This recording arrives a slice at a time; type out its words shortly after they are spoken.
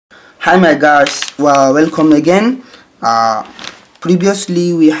Hi my guys, well, welcome again.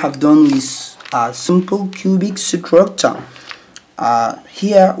 Previously we have done with a simple cubic structure.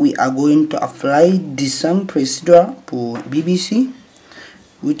 Here we are going to apply the same procedure for BBC,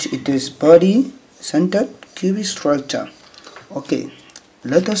 which it is body centered cubic structure. Okay,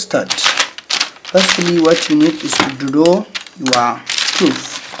 let us start. Firstly, what you need is to draw your cube,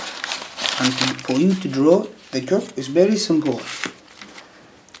 and for you to draw the cube is very simple,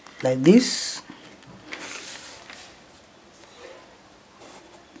 like this.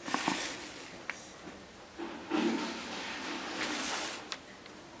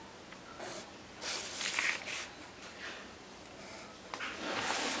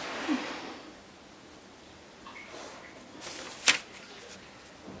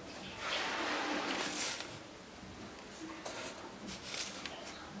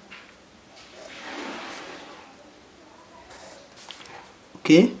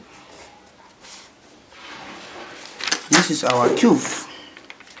 Okay, this is our cube,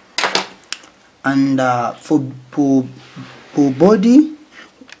 and for body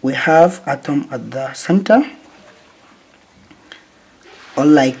we have atom at the center,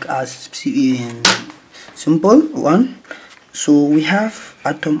 unlike a simple one. So we have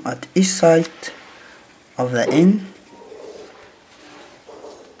atom at each side of the end.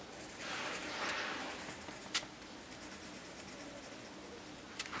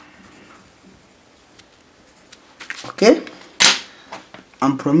 Okay,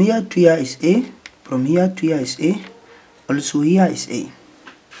 and from here to here is A, from here to here is A, also here is A,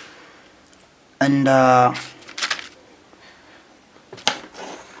 and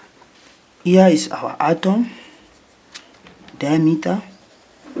here is our atom diameter.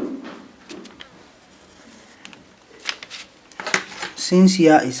 Since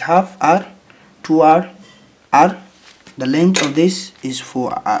here is half R, 2R, R, the length of this is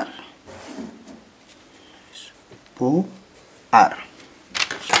 4R. 4R.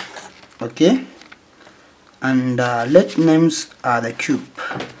 Okay, and let names the cube.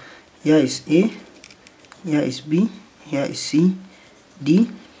 Here is A, here is B, here is C, D,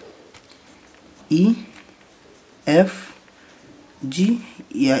 E, F, G,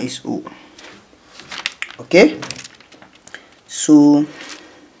 here is O. Okay, so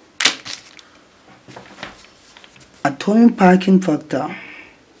atomic packing factor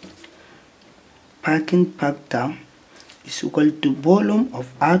is equal to volume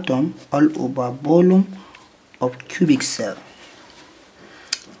of atom all over volume of cubic cell,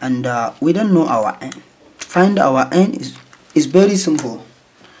 and we don't know our n. To find our n is very simple.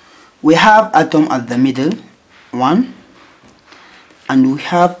 We have atom at the middle, 1, and we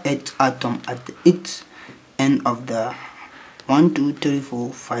have 8 atom at the each end of the 1, 2, 3,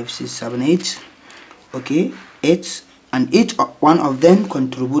 4, 5, 6, 7, 8. Okay, 8, and each one of them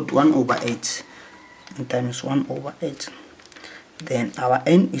contribute 1 over 8 times 1 over 8. Then our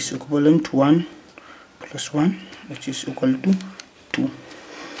n is equivalent to 1 plus 1, which is equal to 2.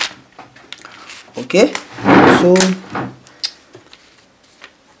 Okay, so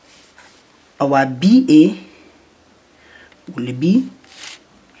our BA will be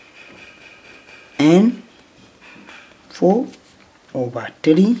n 4 over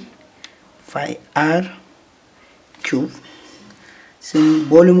 3 phi r cube. Since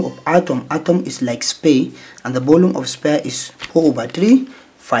volume of atom is like sphere, and the volume of sphere is 4 over 3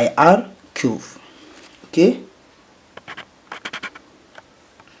 phi r cube. Okay,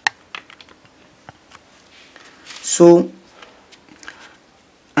 so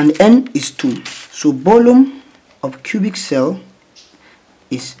and n is 2, so volume of cubic cell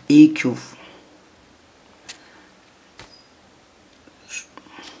is A cube.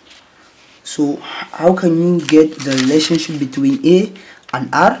 So how can you get the relationship between A and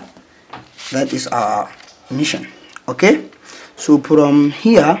R? That is our mission. Okay, so from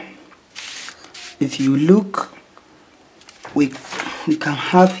here, if you look, we can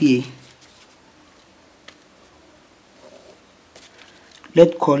have here,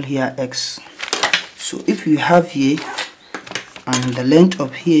 let's call here X. So if you have here, and the length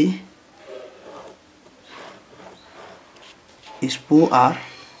of here is 4R,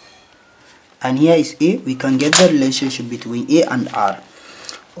 and here is A, we can get the relationship between A and R.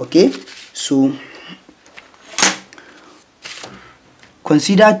 Okay, so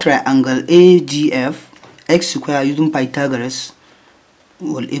consider triangle AGF. X square using Pythagoras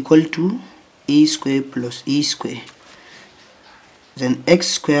will equal to A square plus A square. Then X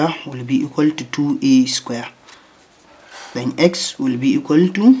square will be equal to 2A square. Then X will be equal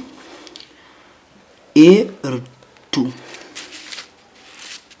to A root 2.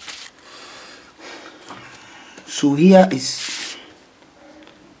 So here is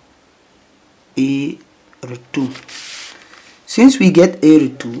a root 2. Since we get a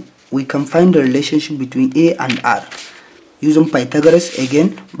root 2, we can find the relationship between a and r using Pythagoras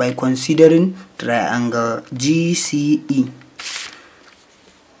again by considering triangle GCE.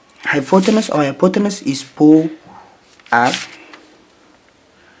 Hypotenuse, our hypotenuse is 4r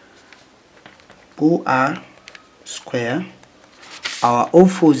square. Our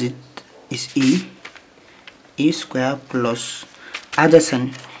opposite is a square plus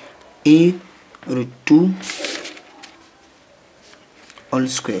adjacent a root 2 all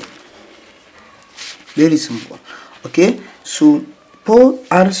square. Very simple. Okay, so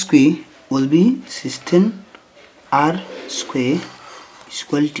 4r square will be 16r square is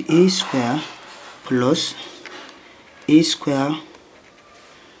equal to a square plus a square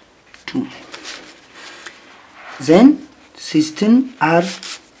 2. Then 16r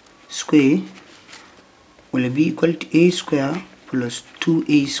square will be equal to a square plus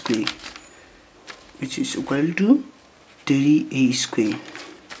 2a square, which is equal to 3a square.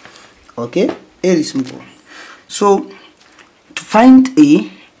 Okay, very simple. So to find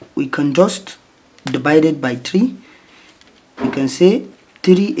a, we can just divide it by 3. We can say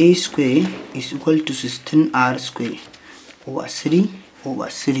 3a square is equal to 16r square over 3 over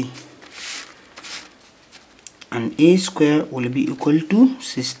 3, and a square will be equal to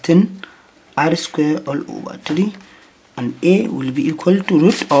 16r square all over 3, and a will be equal to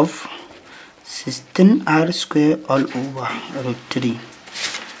root of 16r square all over root 3.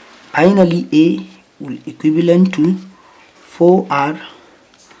 Finally, a will equivalent to 4r.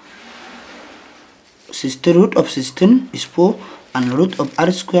 Root of 16 is 4, and root of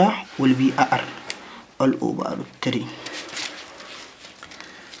r square will be r all over root 3.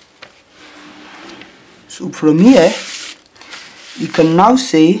 So from here, we can now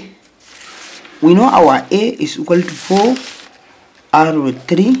say we know our a is equal to 4r root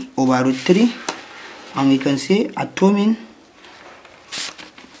 3 over root 3, and we can say atomic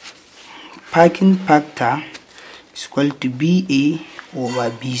packing factor is equal to BA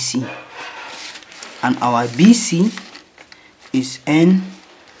over BC, and our BC is n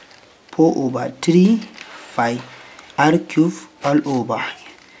 4 over 3 phi r cube all over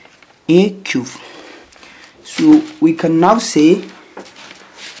a cube. So we can now say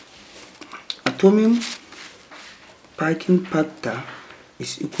atomic packing factor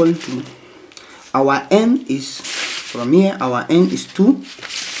is equal to, our n is, from here our n is 2,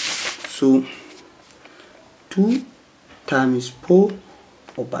 so 2 times 4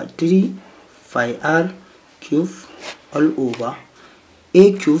 over 3 phi r cube all over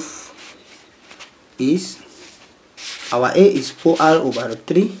a cube is, our a is 4r over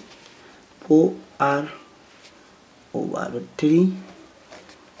 3, 4r over 3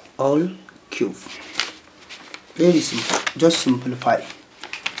 all cube. Very simple, just simplify.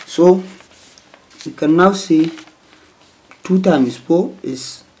 So we can now say 2 times 4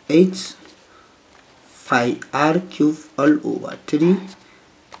 is 8 phi r cube all over 3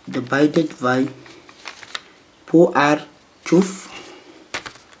 divided by 4r cube.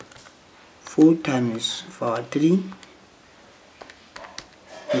 4 times 3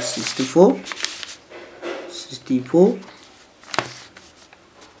 is 64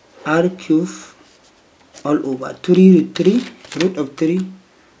 r cube all over 3 root 3 root of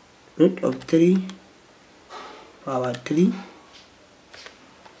 3 power 3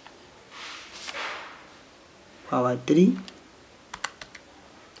 power 3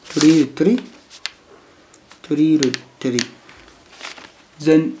 root 3.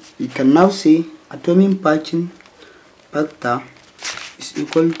 Then we can now say atomic packing factor is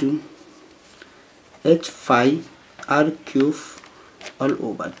equal to h phi r cube all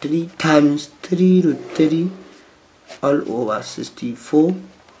over 3 times 3 root 3 all over 64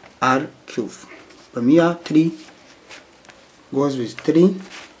 r cube. From here 3 goes with 3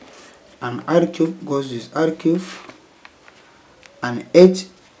 and r cube goes with r cube, and 8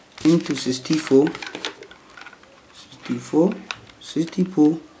 into 64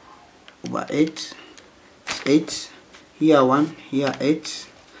 over 8 is 8, here 1, here 8,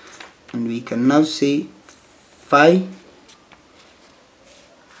 and we can now say 5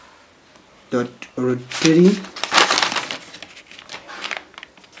 dot root 3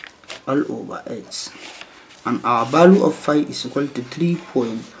 all over 8, and our value of phi is equal to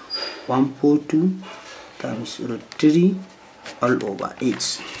 3.142 times root 3 all over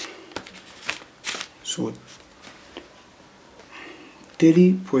 8. So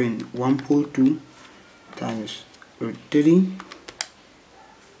 3.142 times root 3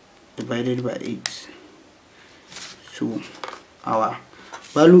 divided by 8. So our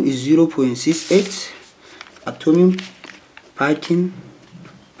value is 0.68. Atomic packing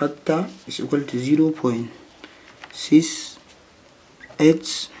factor is equal to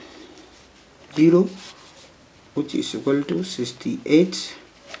 0.680, which is equal to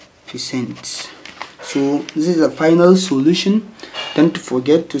 68%. So this is the final solution. Don't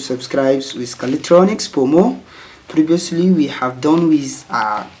forget to subscribe with TRONICS for more. Previously we have done with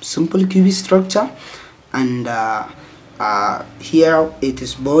simple cubic structure, and here it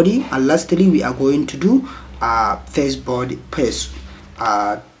is body, and lastly we are going to do first body,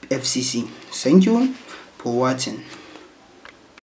 FCC. Thank you for watching.